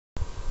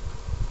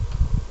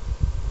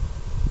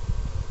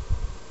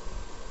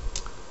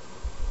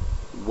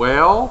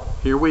Well,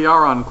 here we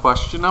are on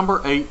question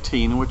number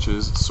 18, which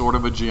is sort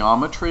of a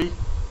geometry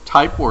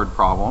type word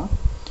problem.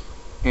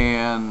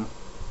 And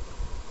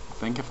I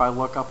think if I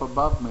look up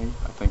above me,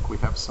 I think we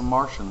have some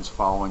Martians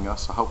following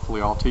us, so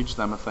hopefully I'll teach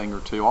them a thing or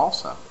two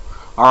also.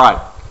 All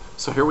right,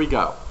 so here we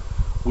go.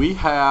 We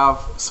have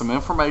some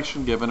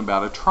information given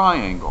about a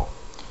triangle.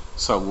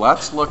 So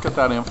let's look at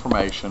that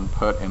information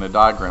put in a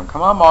diagram.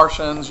 Come on,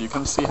 Martians, you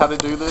can see how to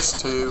do this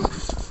too.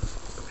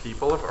 The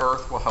people of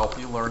Earth will help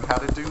you learn how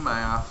to do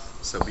math.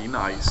 So be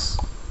nice.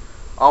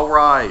 All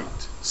right,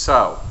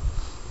 so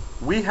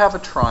we have a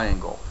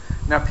triangle.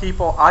 Now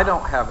people, I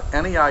don't have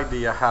any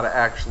idea how to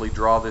actually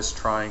draw this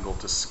triangle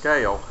to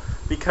scale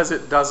because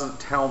it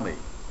doesn't tell me.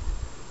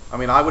 I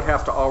mean, I would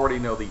have to already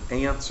know the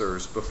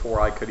answers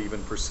before I could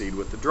even proceed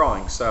with the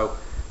drawing. So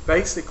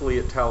basically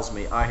it tells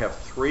me I have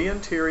three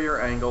interior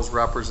angles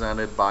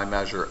represented by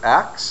measure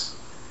x,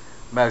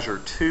 measure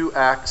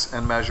 2x,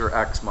 and measure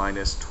x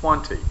minus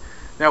 20.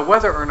 Now,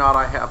 whether or not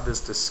I have this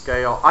to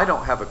scale, I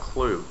don't have a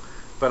clue,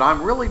 but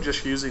I'm really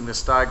just using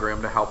this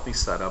diagram to help me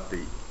set up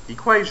the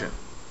equation.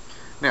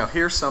 Now,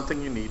 here's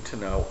something you need to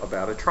know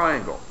about a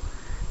triangle.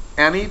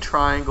 Any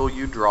triangle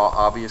you draw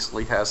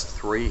obviously has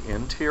three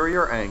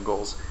interior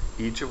angles,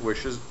 each of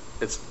which is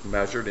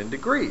measured in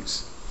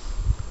degrees.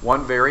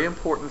 One very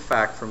important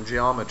fact from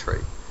geometry: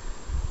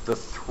 the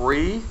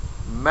three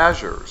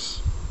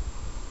measures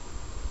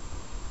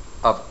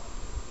of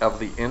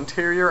the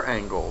interior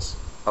angles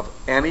of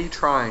any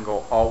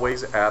triangle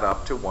always add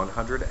up to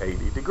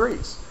 180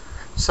 degrees.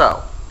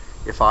 So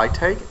if I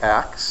take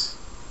x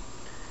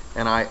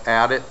and I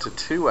add it to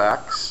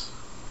 2x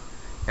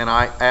and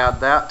I add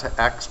that to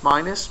x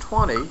minus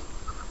 20,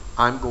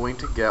 I'm going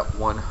to get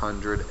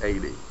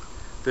 180.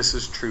 This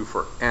is true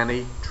for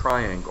any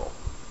triangle.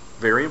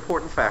 Very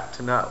important fact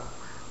to know,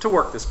 to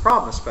work this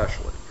problem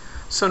especially.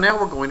 So now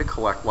we're going to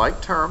collect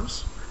like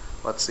terms.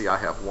 Let's see, I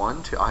have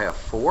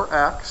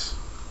 4x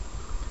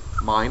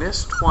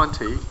minus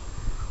 20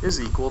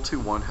 is equal to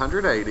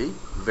 180.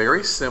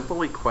 Very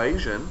simple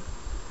equation.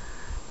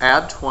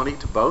 Add 20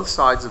 to both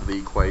sides of the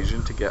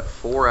equation to get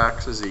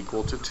 4x is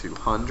equal to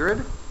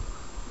 200.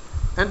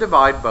 And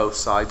divide both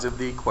sides of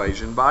the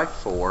equation by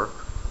 4,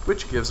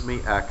 which gives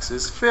me x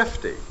is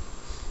 50.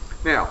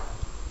 Now,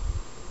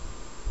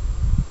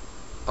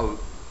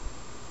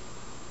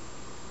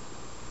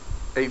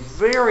 a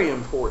very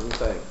important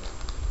thing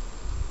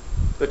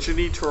that you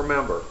need to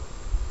remember: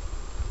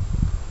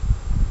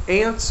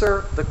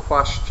 answer the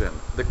question.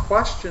 The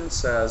question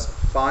says,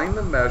 find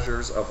the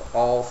measures of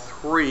all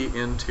three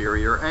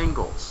interior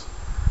angles.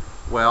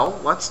 Well,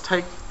 let's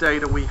take the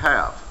data we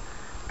have.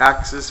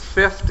 X is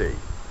 50.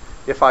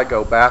 If I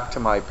go back to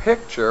my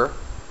picture,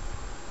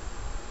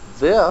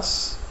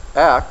 this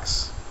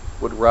x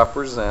would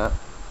represent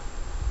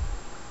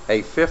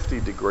a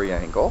 50-degree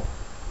angle.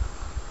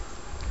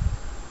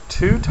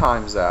 2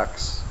 times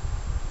x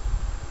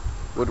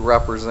would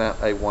represent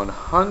a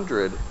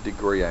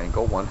 100-degree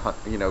angle,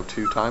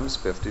 2 times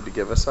 50 to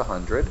give us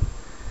 100.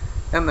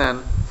 And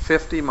then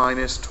 50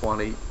 minus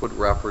 20 would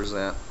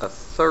represent a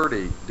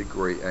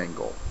 30-degree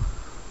angle.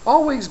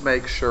 Always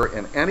make sure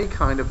in any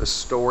kind of a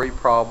story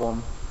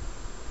problem,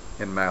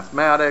 in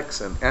mathematics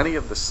and any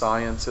of the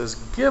sciences,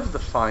 give the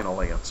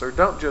final answer.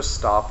 Don't just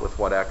stop with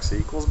what x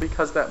equals,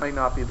 because that may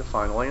not be the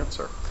final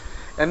answer.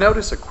 And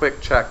notice a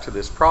quick check to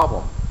this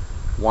problem.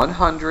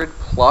 100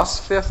 plus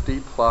 50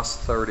 plus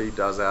 30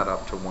 does add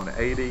up to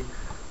 180,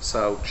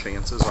 so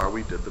chances are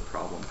we did the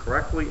problem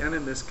correctly, and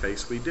in this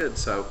case we did.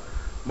 So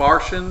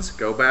Martians,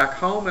 go back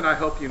home, and I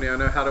hope you now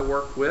know how to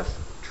work with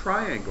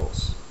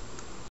triangles.